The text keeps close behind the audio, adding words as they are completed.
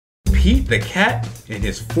Pete the Cat and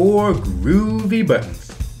his 4 groovy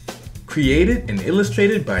buttons. Created and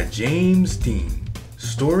illustrated by James Dean.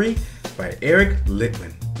 Story by Eric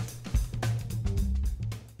Litwin.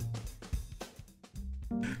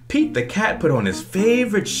 Pete the Cat put on his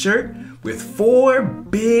favorite shirt with 4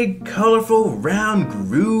 big, colorful, round,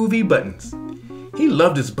 groovy buttons. He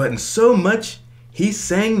loved his buttons so much, he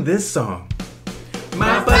sang this song.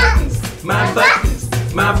 My buttons, my 4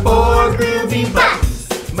 groovy buttons.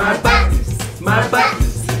 My buttons, my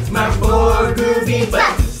 4 groovy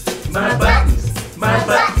buttons. My buttons,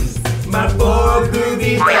 my 4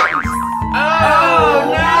 groovy buttons.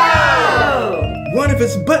 Oh no! One of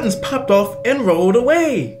his buttons popped off and rolled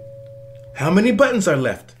away. How many buttons are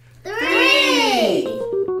left? 3!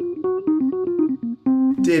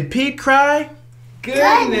 Did Pete cry?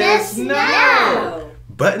 Goodness, no!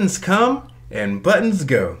 Buttons come and buttons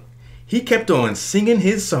go. He kept on singing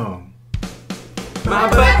his song. My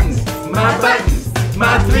buttons,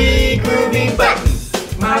 my 3 groovy buttons.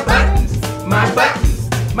 My buttons,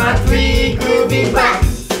 my 3 groovy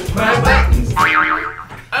buttons. My buttons.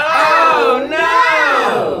 Oh no!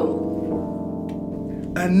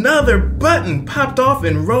 Another button popped off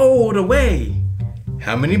and rolled away.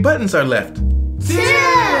 How many buttons are left?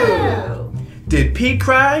 2! Did Pete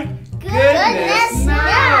cry? Goodness,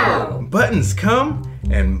 no! Buttons come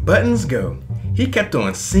and buttons go. He kept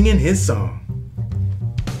on singing his song.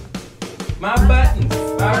 My buttons,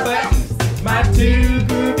 my 2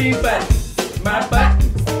 groovy buttons. My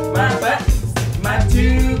buttons, my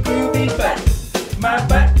 2 groovy buttons. My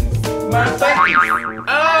buttons.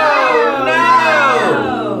 Oh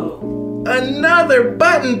no! Another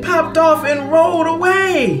button popped off and rolled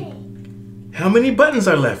away. How many buttons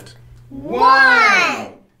are left?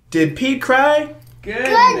 1! Did Pete cry?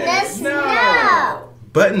 Goodness, no!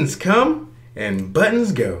 Buttons come and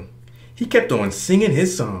buttons go. He kept on singing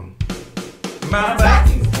his song. My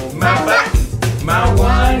buttons, my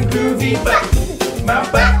 1 groovy button. My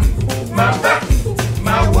buttons,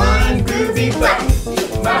 my 1 groovy button.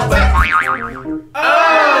 My buttons.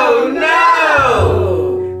 Oh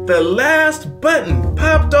no! The last button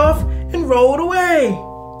popped off and rolled away.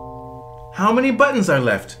 How many buttons are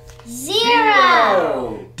left?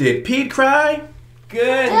 0! Did Pete cry?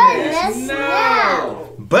 Goodness,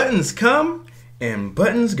 no! Buttons come and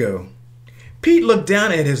buttons go. Pete looked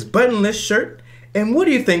down at his buttonless shirt, and what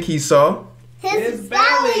do you think he saw? His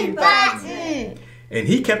belly button! And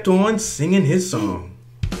he kept on singing his song.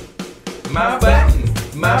 My button,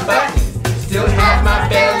 still have my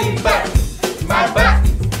belly button. My button,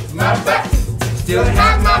 still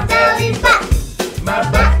have my belly button. My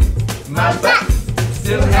button,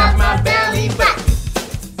 still have my belly button.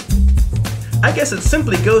 I guess it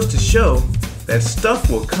simply goes to show that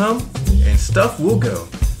stuff will come and stuff will go.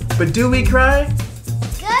 But do we cry?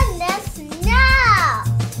 Goodness, no!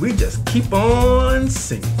 We just keep on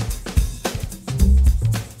singing.